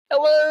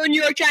Hello,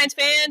 New York Giants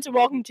fans, and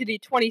welcome to the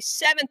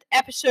 27th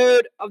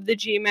episode of the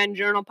G-Men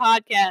Journal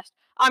podcast.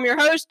 I'm your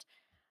host,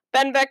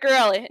 Ben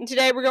Vecchiarelli, and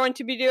today we're going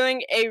to be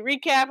doing a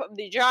recap of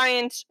the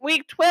Giants'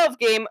 Week 12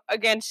 game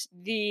against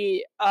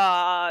the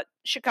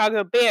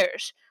Chicago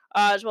Bears,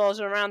 as well as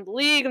around the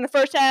league in the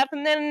first half,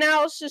 and then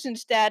analysis and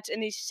stats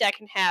in the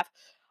second half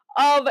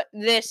of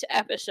this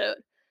episode.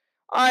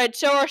 All right,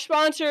 so our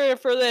sponsor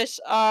for this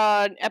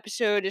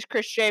episode is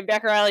Chris J.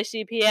 Vecchiarelli,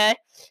 CPA.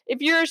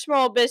 If you're a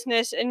small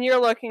business and you're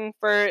looking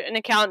for an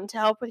accountant to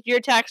help with your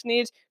tax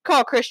needs,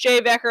 call Chris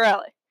J.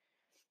 Vecchiarelli.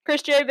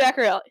 Chris J.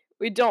 Vecchiarelli.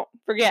 We don't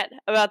forget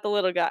about the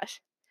little guys.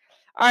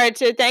 All right,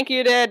 so thank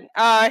you to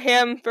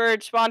him for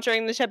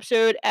sponsoring this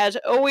episode, as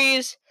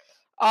always.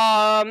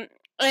 And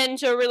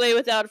so really,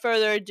 without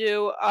further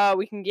ado,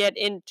 we can get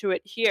into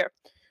it here.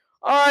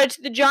 All right,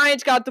 so the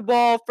Giants got the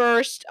ball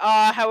first.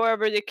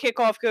 However, the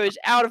kickoff goes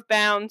out of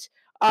bounds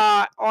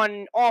on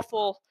an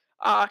awful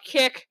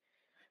kick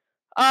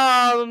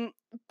by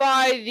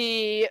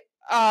the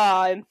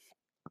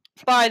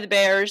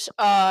Bears.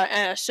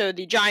 So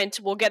the Giants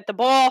will get the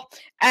ball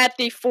at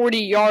the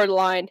 40-yard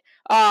line.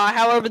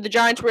 However, the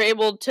Giants were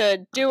able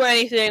to do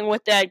anything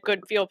with that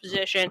good field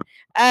position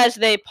as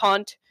they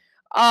punt.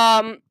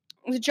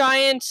 The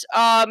Giants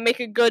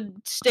make a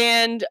good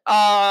stand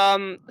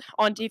on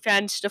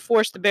defense to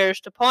force the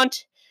Bears to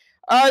punt.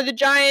 The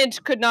Giants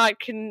could not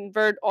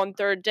convert on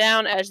third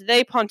down as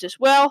they punt as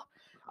well.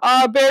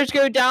 Bears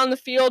go down the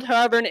field.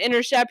 However, an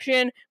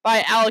interception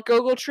by Alec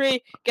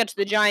Ogletree gets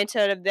the Giants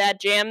out of that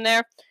jam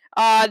there.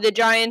 The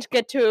Giants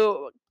get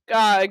to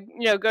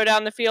go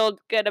down the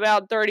field, get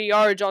about 30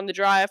 yards on the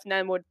drive, and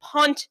then would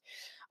punt.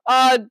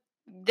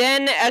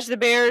 Then, as the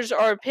Bears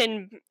are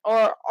pinned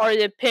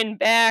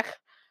back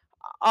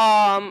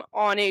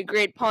on a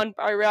great punt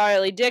by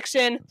Riley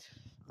Dixon,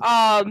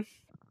 the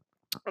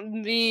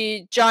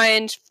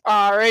Giants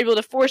are able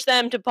to force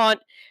them to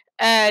punt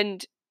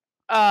and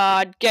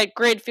get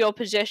great field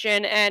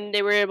position, and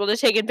they were able to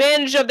take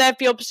advantage of that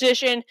field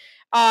position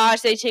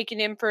as they take it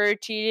in for a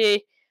TD.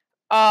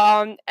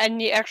 And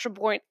the extra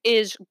point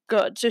is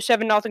good. So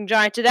 7-0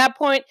 Giants at that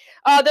point.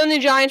 Then the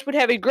Giants would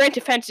have a great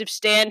defensive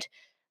stand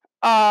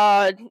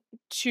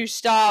to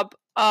stop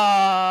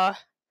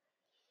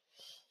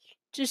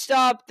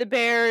the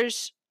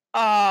Bears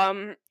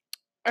and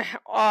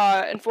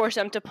force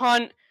them to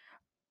punt.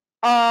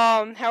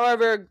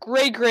 However,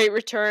 great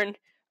return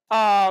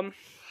by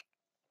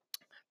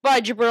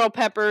Jabril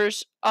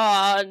Peppers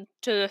to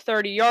the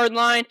 30-yard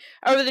line.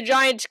 However, the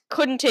Giants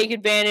couldn't take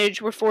advantage,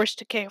 were forced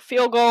to kick a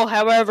field goal.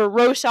 However,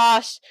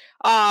 Rosas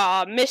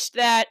missed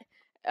that,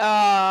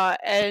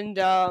 and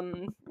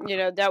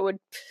that would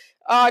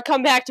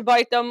come back to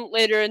bite them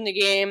later in the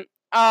game.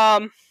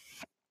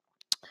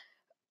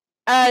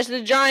 As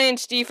the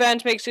Giants'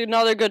 defense makes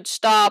another good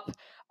stop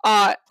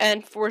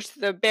and force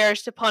the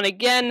Bears to punt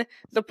again,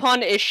 the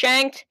punt is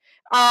shanked.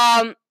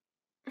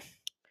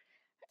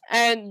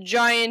 And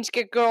Giants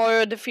get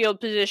go to field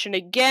position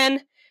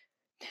again.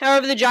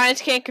 However, the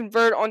Giants can't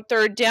convert on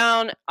third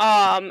down,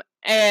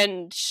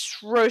 and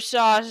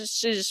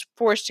Rosas is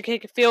forced to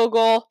kick a field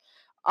goal,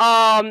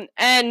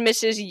 and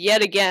misses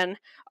yet again,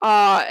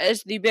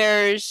 as the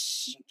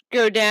Bears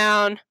go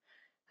down,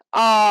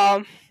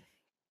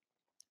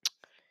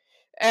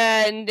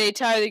 and they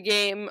tie the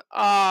game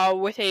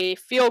with a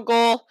field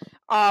goal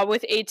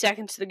with 8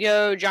 seconds to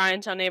go.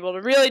 Giants unable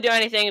to really do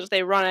anything as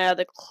they run out of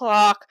the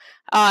clock.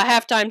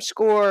 Halftime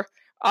score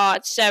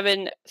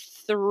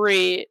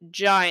 7-3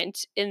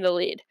 Giants in the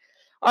lead.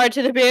 All right,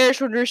 so the Bears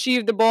would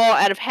receive the ball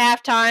out of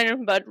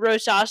halftime, but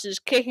Rosas'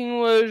 kicking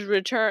woes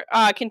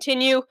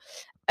continue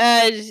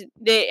as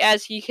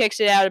he kicks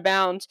it out of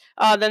bounds.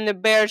 Then the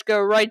Bears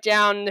go right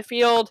down the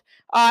field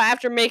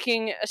after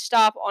making a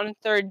stop on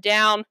third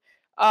down.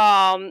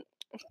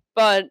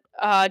 But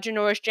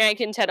Janoris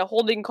Jenkins had a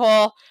holding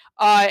call,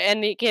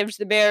 and it gives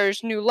the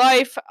Bears new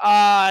life,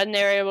 and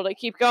they were able to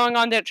keep going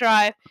on that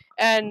drive,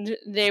 and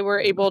they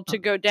were able to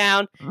go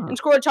down and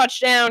score a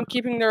touchdown,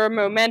 keeping their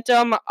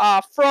momentum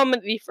from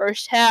the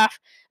first half,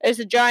 as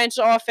the Giants'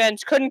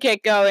 offense couldn't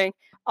get going,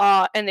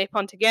 and they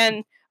punt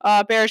again.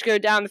 Bears go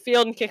down the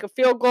field and kick a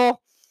field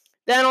goal.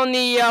 Then on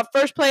the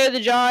first play of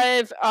the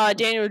drive,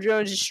 Daniel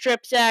Jones'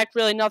 strip sack.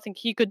 Really nothing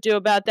he could do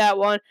about that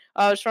one. It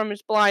was from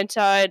his blind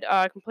side,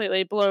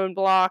 completely blown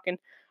block, and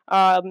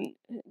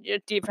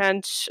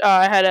defense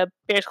had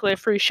basically a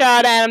free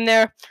shot at him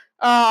there.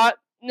 Then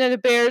the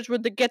Bears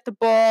would get the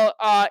ball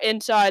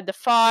inside the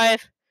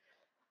 5.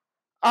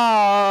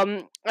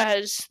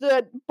 As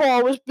the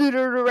ball was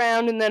booted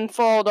around and then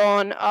fouled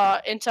on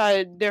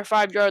inside their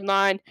 5-yard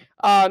line.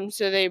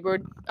 So they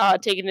were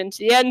taken into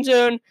the end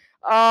zone.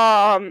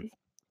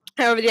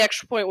 However, the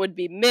extra point would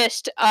be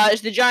missed as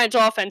the Giants'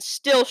 offense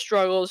still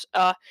struggles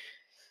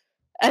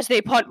as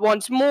they punt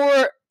once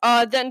more.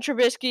 Then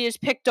Trubisky is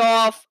picked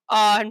off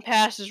and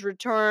passes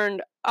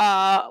returned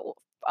a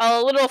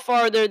little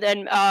farther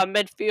than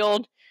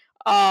midfield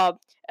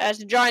as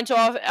the Giants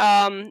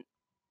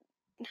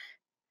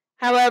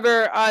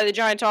However, the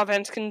Giants'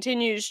 offense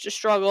continues to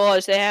struggle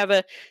as they have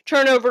a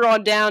turnover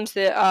on downs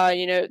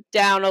that,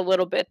 down a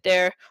little bit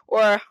there.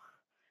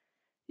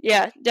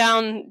 Down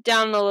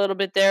a little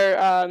bit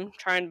there,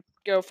 trying to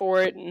go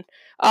for it and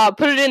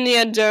put it in the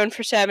end zone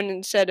for 7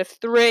 instead of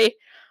 3.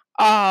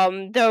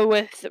 Though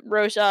with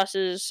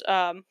Rosas's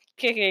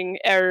kicking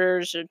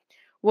errors and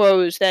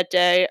woes that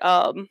day,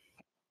 I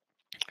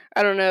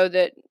don't know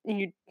that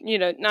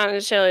not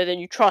necessarily that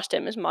you trust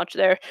him as much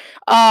there.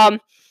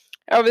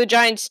 However, the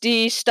Giants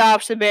D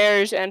stops the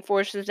Bears and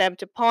forces them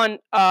to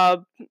punt.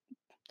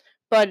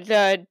 But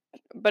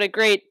a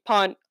great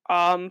punt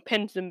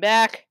pins them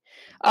back.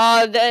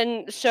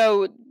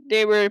 So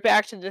they were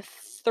back to the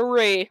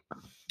 3.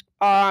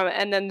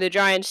 And then the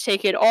Giants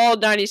take it all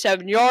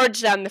 97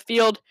 yards down the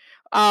field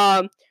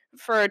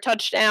for a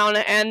touchdown,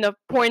 and the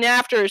point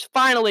after is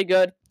finally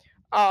good.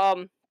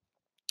 Then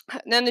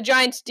the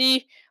Giants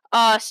D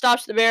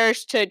stops the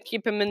Bears to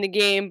keep him in the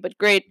game, but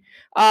great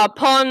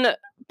punt.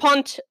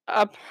 Pins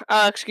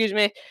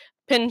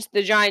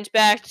the Giants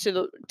back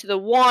to the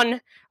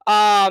 1.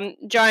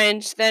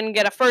 Giants then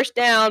get a first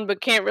down, but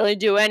can't really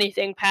do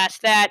anything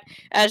past that,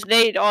 as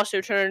they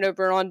also turn it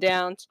over on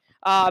downs.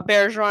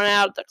 Bears run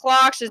out the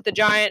clock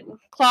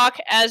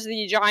as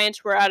the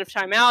Giants were out of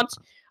timeouts.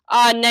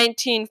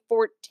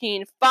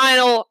 19-14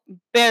 final.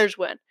 Bears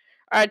win.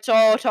 All right, so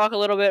I'll talk a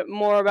little bit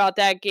more about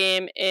that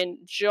game in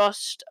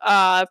just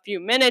a few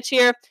minutes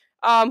here.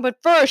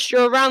 But first,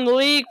 you're around the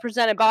league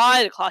presented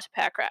by the Closet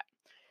Pack Rat.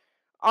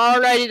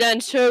 Alrighty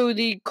then, so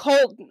the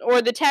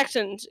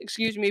Texans,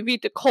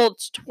 beat the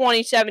Colts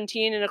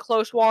 2017 in a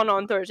close one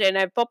on Thursday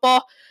Night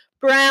Football.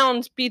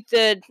 Browns beat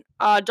the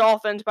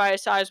Dolphins by a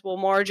sizable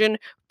margin,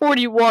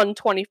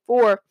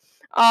 41-24.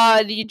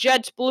 The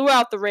Jets blew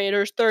out the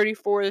Raiders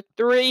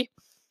 34-3.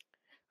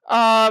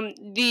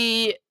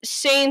 The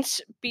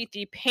Saints beat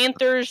the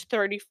Panthers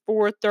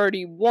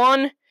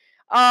 34-31.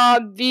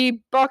 The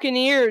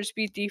Buccaneers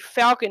beat the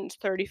Falcons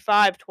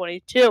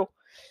 35-22.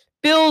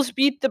 Bills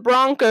beat the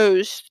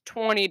Broncos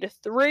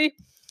 20-3.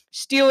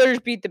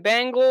 Steelers beat the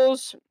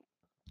Bengals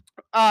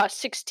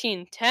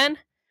 16-10.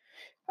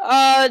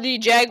 The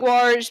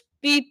Jaguars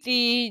beat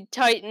the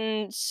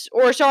Titans,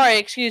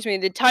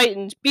 the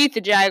Titans beat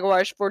the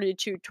Jaguars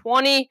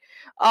 42-20.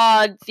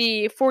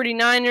 The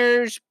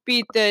 49ers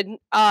beat the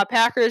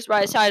Packers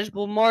by a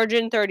sizable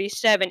margin,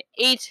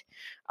 37-8.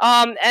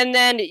 And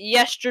then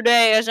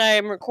yesterday, as I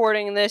am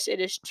recording this, it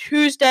is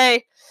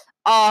Tuesday,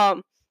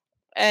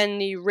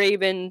 and the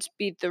Ravens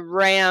beat the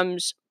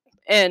Rams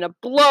in a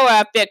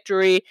blowout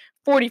victory,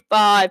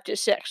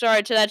 45-6. All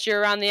right, so that's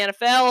your around the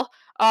NFL.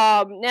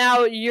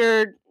 Now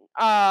your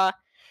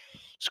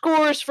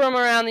scores from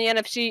around the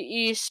NFC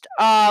East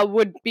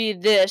would be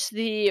this.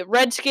 The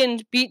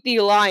Redskins beat the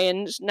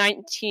Lions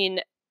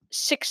 19-16.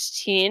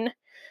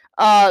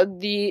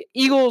 The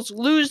Eagles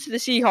lose to the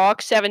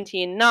Seahawks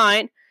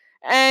 17-9.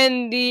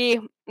 And the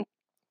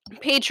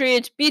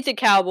Patriots beat the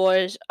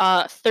Cowboys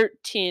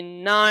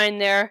 13-9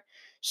 there.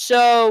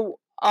 So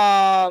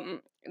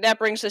that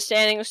brings the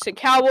standings to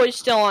Cowboys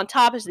still on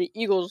top as the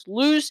Eagles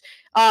lose.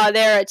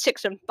 They're at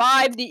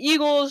 6-5. The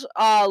Eagles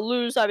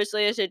lose,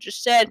 obviously, as I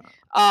just said,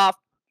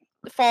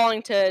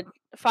 falling to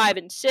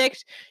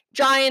 5-6.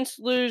 Giants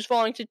lose,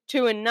 falling to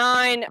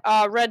 2-9.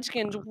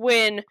 Redskins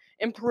win,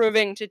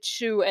 improving to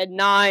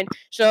 2-9.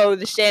 So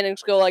the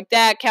standings go like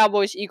that: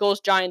 Cowboys, Eagles,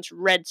 Giants,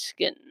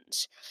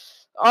 Redskins.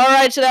 All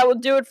right, so that will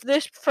do it for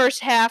this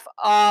first half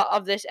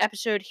of this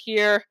episode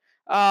here.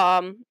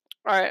 All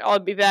right, I'll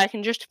be back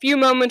in just a few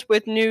moments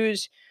with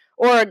analysis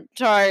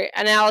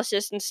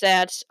and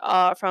stats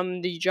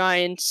from the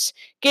Giants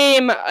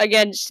game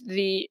against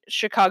the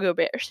Chicago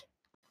Bears.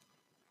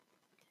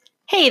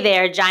 Hey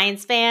there,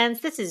 Giants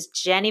fans. This is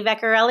Jenny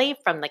Vecchiarelli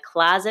from the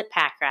Closet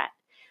Pack Rat.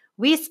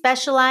 We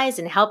specialize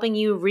in helping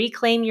you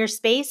reclaim your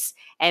space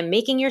and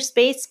making your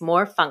space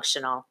more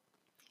functional.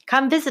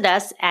 Come visit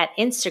us at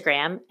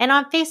Instagram and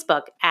on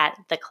Facebook at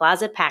the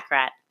Closet Pack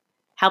Rat,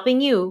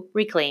 helping you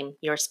reclaim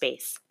your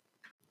space.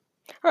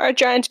 All right,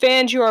 Giants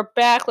fans, you are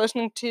back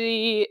listening to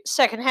the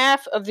second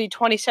half of the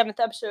 27th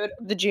episode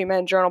of the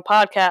G-Men Journal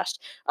podcast.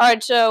 All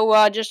right,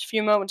 so just a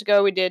few moments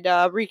ago, we did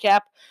a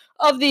recap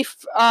of the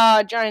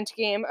Giants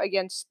game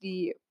against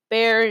the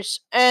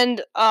Bears,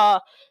 and right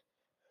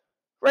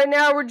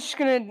now we're just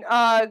going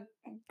to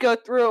go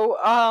through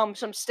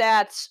some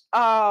stats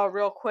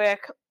real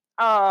quick,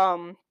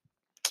 and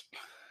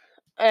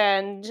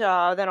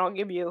then I'll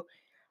give you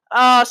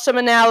some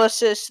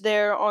analysis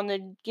there on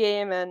the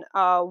game and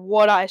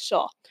what I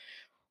saw.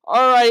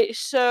 All right,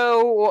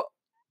 so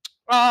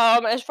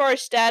as far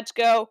as stats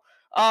go,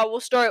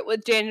 we'll start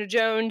with Daniel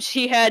Jones.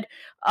 He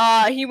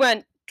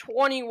went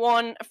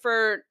 21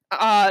 for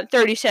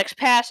 36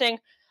 passing,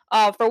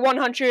 for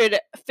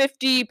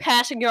 150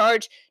 passing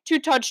yards, 2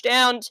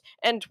 touchdowns,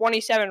 and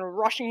 27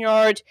 rushing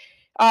yards.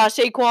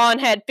 Saquon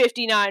had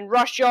 59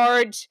 rush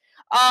yards.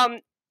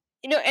 And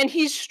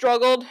he's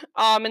struggled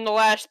in the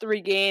last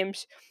 3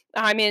 games.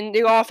 I mean,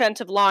 the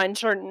offensive line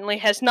certainly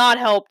has not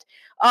helped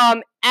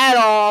at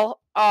all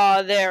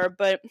there,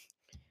 but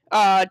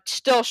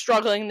still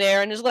struggling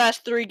there. In his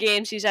last 3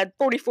 games, he's had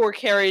 44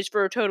 carries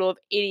for a total of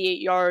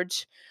 88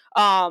 yards.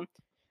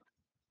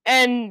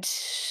 And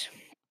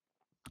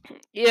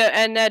yeah,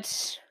 and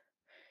that's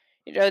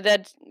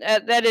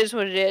that is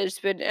what it is.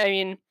 But I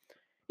mean,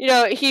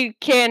 he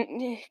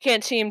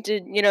can't seem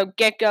to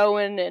get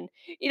going, and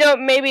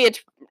maybe it's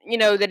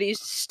that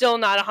he's still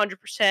not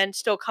 100%,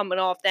 still coming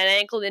off that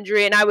ankle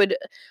injury, and I would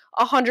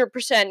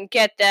 100%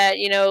 get that.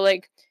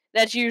 Like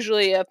that's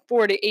usually a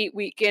 4 to 8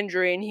 week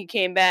injury, and he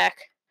came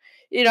back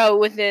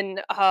within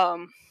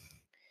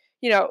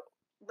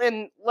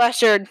in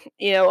lesser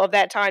of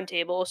that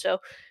timetable.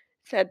 So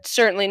that's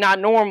certainly not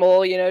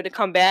normal, to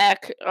come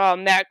back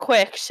that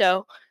quick.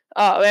 So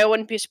I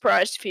wouldn't be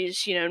surprised if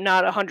he's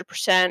not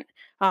 100%,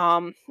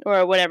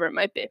 or whatever it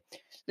might be.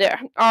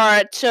 There. All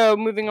right. So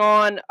moving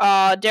on.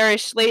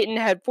 Darius Slayton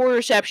had 4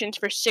 receptions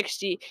for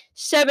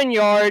 67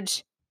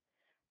 yards.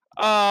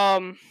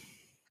 And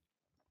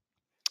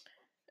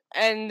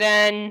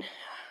then,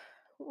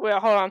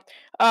 well, hold on.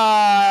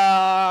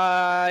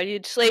 You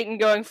had Slayton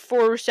going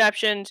 4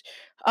 receptions,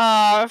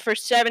 for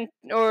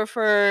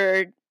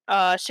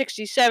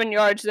 67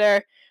 yards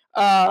there.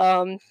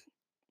 And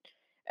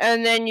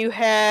then you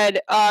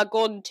had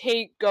Golden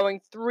Tate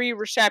going 3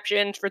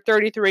 receptions for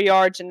 33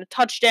 yards and a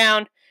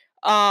touchdown.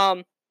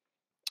 Then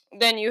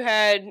you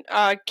had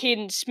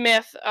Caden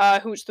Smith,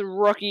 who's the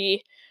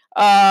rookie,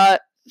 4th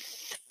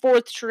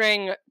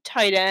string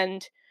tight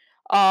end,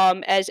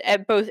 as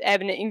both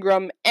Evan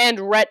Ingram and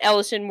Rhett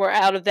Ellison were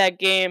out of that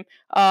game.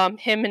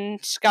 Him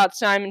and Scott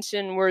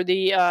Simonson were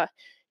the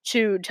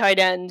 2 tight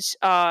ends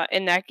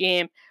in that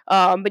game,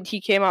 but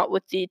he came out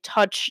with the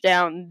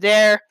touchdown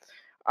there.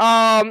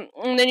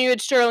 And then you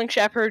had Sterling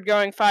Shepard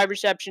going 5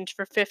 receptions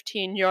for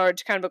 15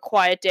 yards, kind of a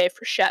quiet day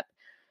for Shep.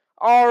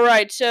 All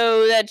right,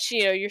 so that's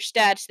your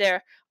stats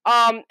there.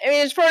 I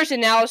mean, as far as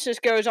analysis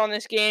goes on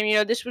this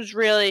game, this was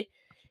really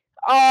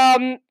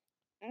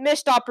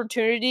missed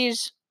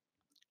opportunities.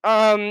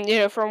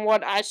 From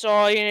what I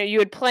saw, you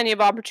had plenty of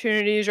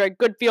opportunities, right?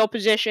 Good field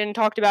position,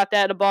 talked about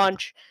that a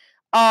bunch.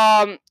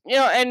 And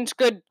it's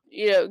good,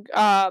 good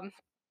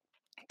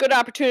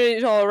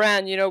opportunities all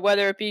around,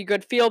 whether it be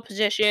good field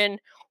position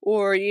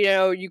or,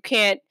 you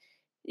can't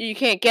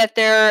get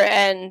there,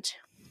 and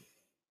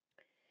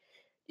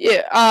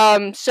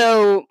yeah,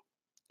 so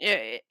yeah,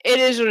 it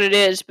is what it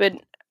is, but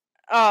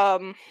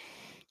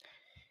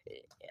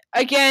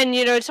again,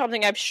 it's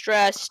something I've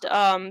stressed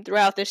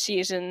throughout this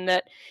season,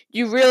 that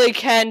you really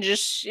can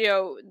just,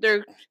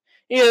 they're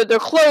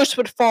close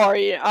but far.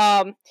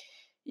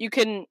 You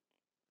can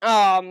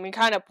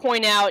kind of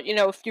point out,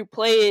 a few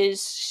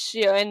plays,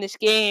 in this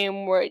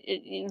game where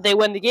they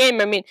win the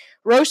game. I mean,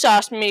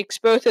 Rosas makes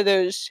both of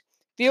those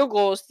field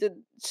goals.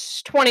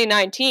 It's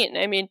 2019.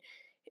 I mean,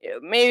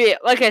 maybe,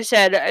 like I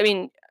said, I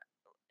mean,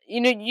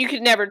 you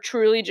could never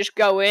truly just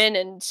go in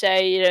and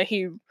say,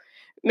 he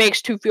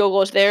makes 2 field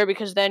goals there,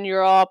 because then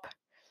you're up,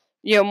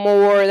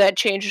 more. That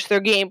changes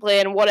their game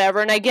plan, whatever.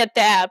 And I get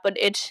that, but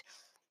it's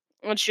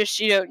just,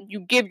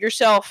 you give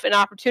yourself an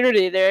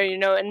opportunity there,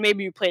 and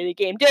maybe you play the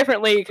game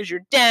differently because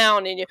you're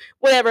down and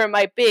whatever it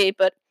might be.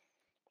 But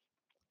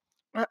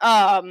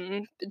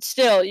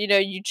still,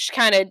 you just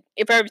kind of,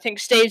 if everything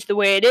stays the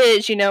way it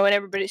is, and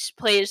everybody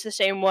plays the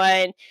same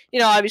way,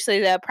 and obviously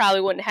that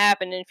probably wouldn't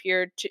happen if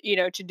you're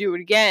to do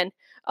it again.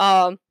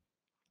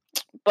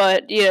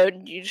 But you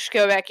just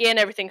go back in,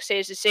 everything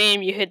stays the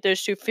same. You hit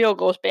those 2 field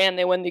goals, bam,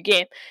 they win the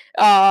game.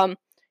 So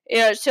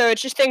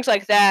it's just things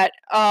like that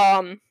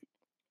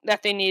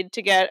that they need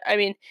to get. I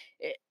mean,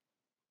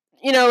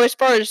 as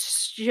far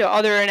as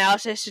other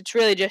analysis, it's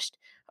really just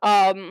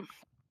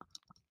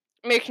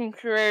making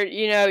sure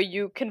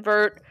you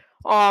convert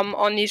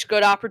on these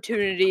good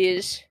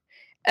opportunities,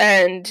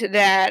 and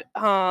that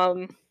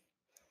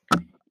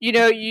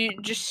you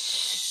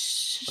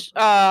just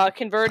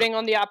converting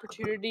on the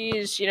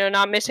opportunities,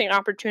 not missing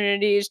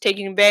opportunities,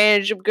 taking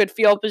advantage of good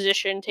field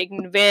position,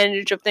 taking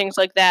advantage of things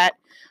like that.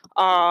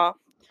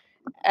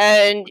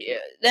 And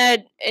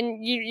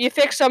you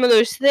fix some of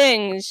those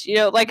things,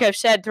 like I've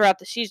said throughout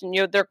the season,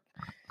 they're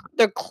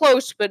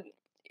close, but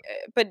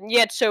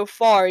yet so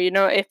far,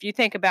 if you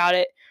think about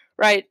it,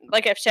 right?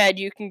 Like I've said,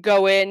 you can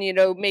go in,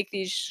 make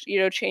these,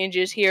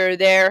 changes here or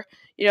there,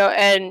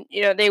 and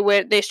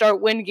they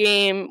start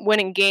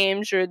winning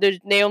games, or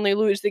they only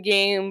lose the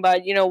game by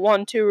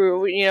 1-2,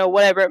 or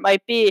whatever it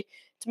might be.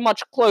 It's a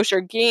much closer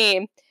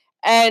game,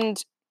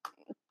 and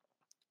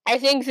I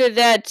think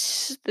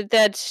that's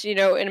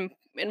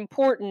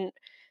important,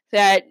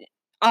 that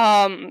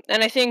and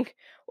I think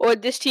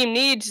what this team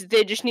needs,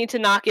 they just need to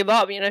not give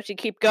up, to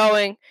keep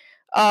going.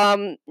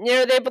 They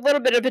have a little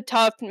bit of a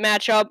tough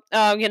matchup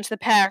against the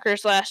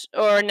Packers next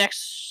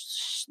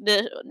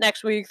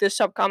week,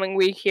 this upcoming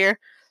week here.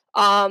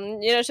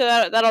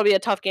 So that'll be a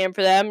tough game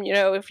for them.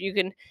 If you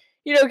can,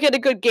 get a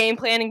good game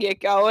plan and get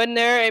going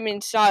there. I mean,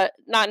 it's not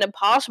an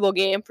impossible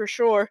game for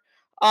sure.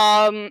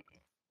 So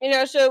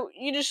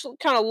you just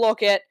kind of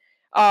look at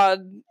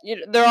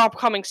their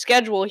upcoming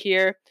schedule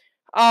here.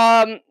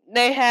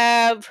 They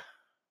have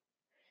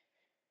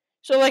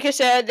So, like I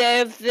said, they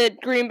have the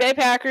Green Bay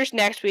Packers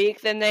next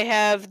week. Then they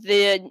have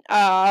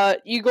the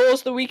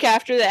Eagles the week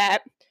after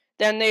that.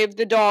 Then they have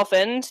the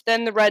Dolphins.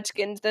 Then the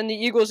Redskins. Then the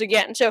Eagles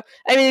again. So,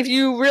 I mean, if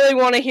you really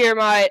want to hear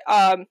my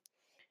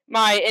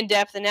my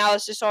in-depth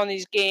analysis on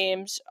these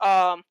games,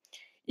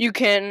 you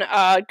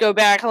can go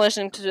back and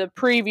listen to the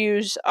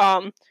previews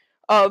of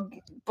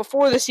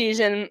before the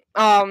season.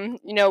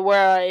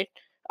 Where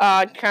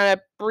I kind of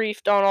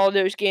briefed on all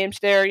those games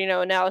there.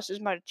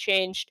 Analysis might have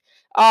changed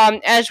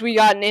as we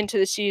gotten into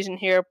the season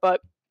here,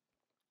 but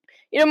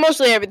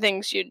mostly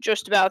everything's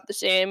just about the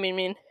same.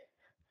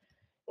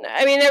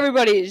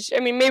 Everybody's.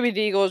 Maybe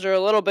the Eagles are a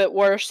little bit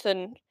worse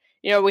than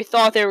we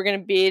thought they were going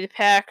to be. The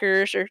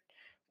Packers are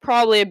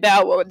probably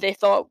about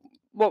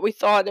what we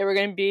thought they were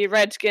going to be.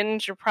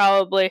 Redskins are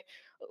probably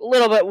a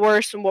little bit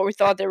worse than what we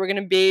thought they were going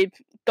to be.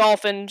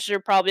 Dolphins are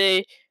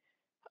probably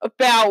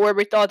about where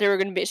we thought they were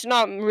going to be. So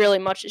not really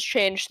much has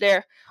changed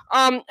there.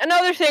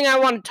 Another thing I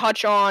want to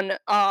touch on,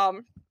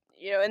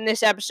 in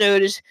this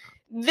episode is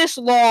this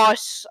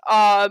loss.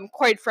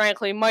 Quite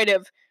frankly, might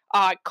have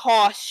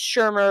cost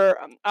Shurmur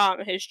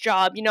his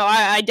job.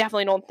 I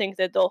definitely don't think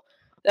that they'll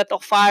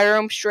fire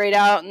him straight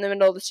out in the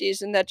middle of the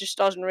season. That just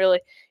doesn't really,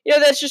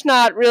 that's just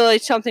not really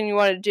something you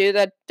want to do.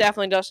 That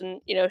definitely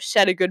doesn't,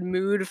 set a good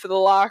mood for the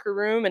locker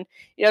room, and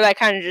that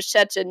kind of just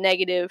sets a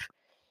negative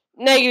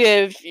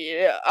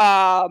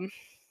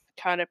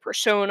kind of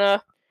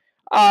persona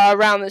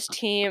around this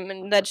team,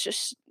 and that's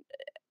just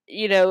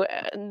the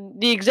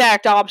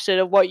exact opposite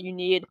of what you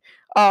need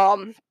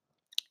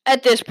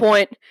at this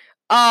point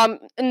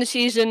in the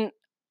season.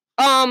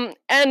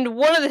 And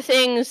one of the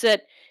things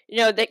that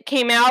that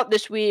came out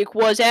this week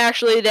was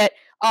actually that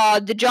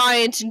the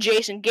Giants and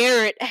Jason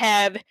Garrett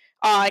have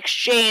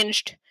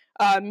exchanged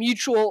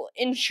mutual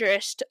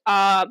interest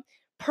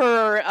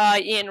per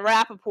Ian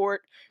Rappaport.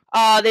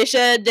 They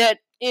said that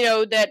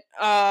that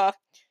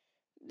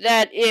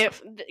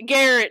if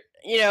Garrett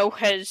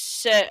has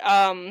said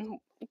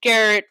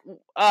Garrett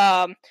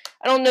I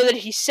don't know that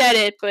he said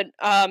it, but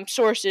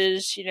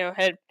sources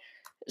had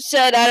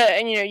said,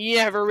 and you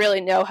never really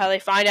know how they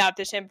find out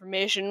this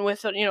information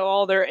with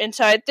all their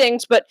inside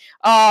things, but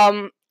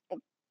that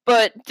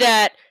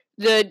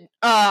the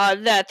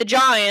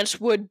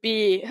Giants would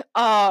be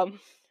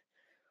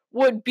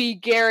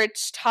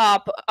Garrett's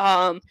top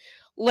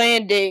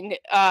landing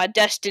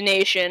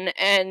destination,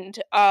 and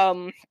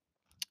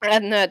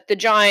that the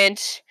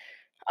Giants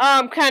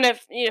kind of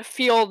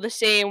feel the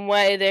same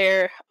way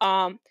there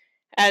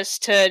as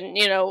to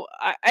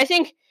I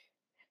think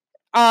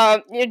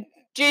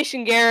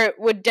Jason Garrett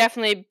would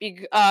definitely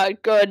be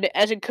good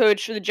as a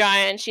coach for the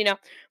Giants.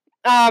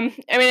 I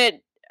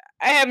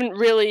haven't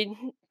really,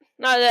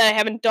 not that I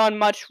haven't done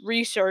much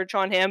research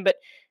on him, but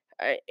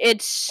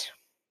it's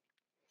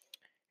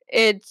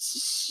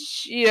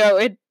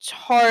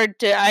hard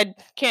to, I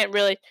can't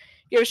really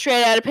give a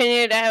straight out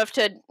opinion. I have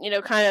to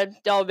kind of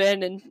delve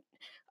in and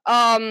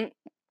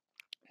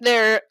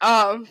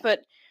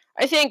but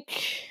I think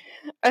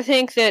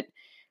that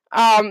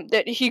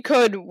that he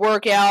could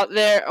work out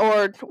there,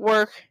 or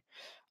work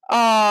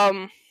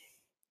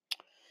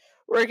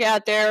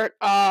out there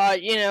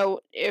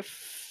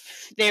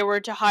if they were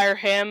to hire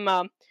him.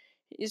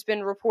 He's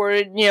been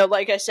reported,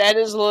 like I said,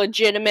 as a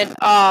legitimate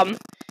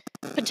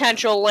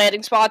potential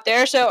landing spot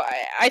there. So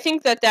I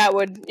think that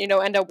would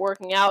end up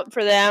working out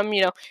for them.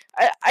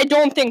 I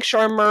don't think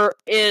Shurmur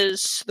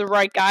is the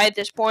right guy at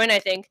this point. I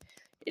think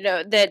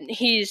that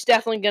he's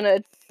definitely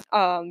gonna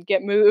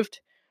get moved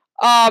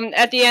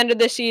at the end of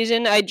the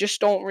season. I just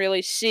don't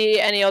really see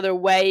any other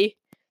way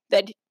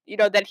that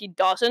that he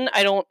doesn't.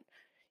 I don't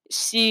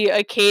see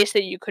a case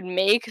that you could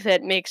make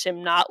that makes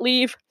him not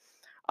leave.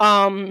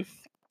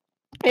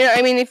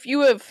 If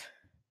you have,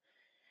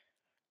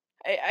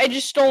 I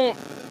just don't.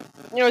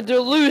 They're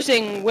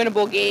losing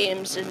winnable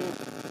games, and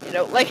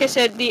like I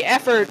said, the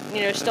effort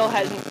still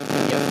hasn't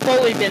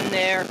fully been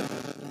there.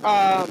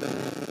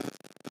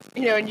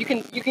 And you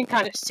can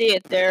kind of see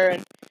it there,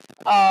 and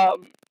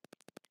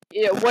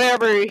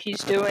whatever he's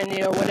doing,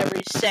 whatever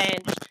he's saying,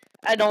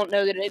 I don't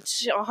know that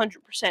it's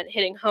 100%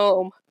 hitting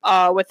home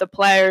with the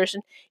players,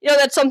 and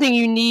that's something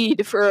you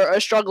need for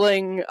a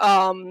struggling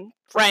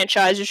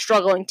franchise, a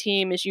struggling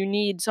team. Is you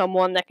need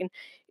someone that can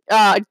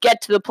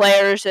get to the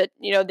players, that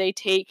they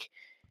take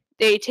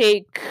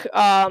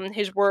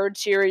his word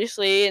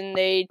seriously, and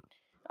they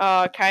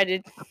kind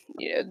of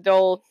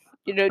they'll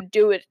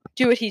do what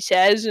he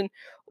says, and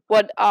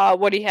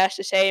what he has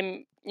to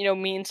say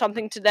means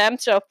something to them.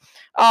 So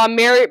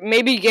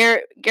maybe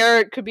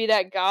Garrett could be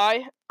that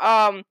guy.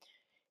 And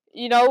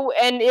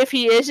if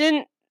he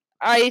isn't,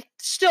 I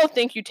still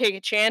think you take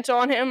a chance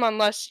on him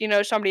unless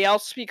somebody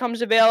else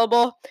becomes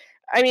available.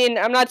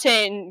 I'm not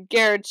saying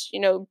Garrett's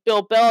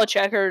Bill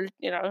Belichick or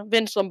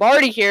Vince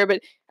Lombardi here, but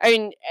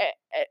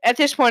at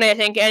this point I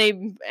think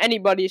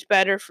anybody's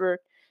better for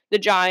the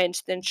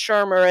Giants than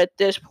Shurmur at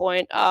this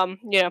point.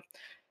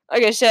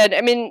 Like I said,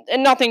 and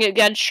nothing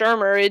against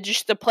Shurmur. It's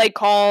just the play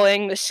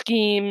calling, the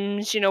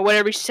schemes,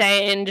 whatever he's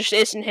saying just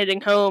isn't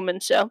hitting home,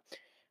 and so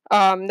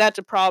that's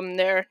a problem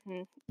there.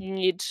 And,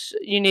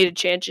 you need a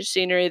change of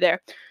scenery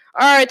there.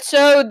 All right,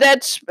 so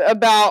that's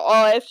about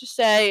all I have to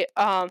say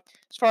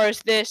as far as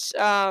this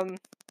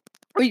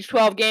Week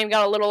 12 game.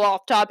 Got a little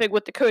off topic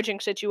with the coaching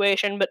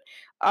situation, but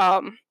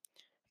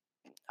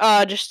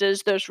just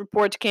as those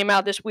reports came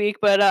out this week.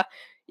 But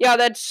yeah,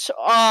 that's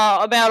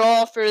about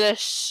all for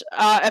this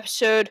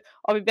episode.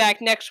 I'll be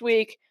back next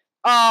week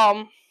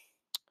with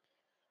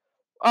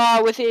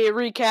a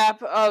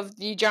recap of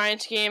the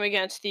Giants game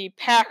against the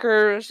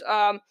Packers.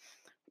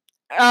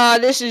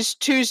 This is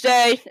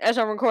Tuesday as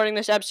I'm recording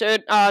this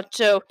episode.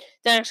 So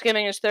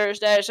Thanksgiving is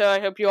Thursday, so I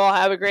hope you all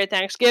have a great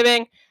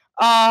Thanksgiving.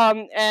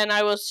 And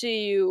I will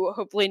see you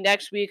hopefully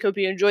next week. Hope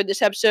you enjoyed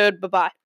this episode. Bye-bye.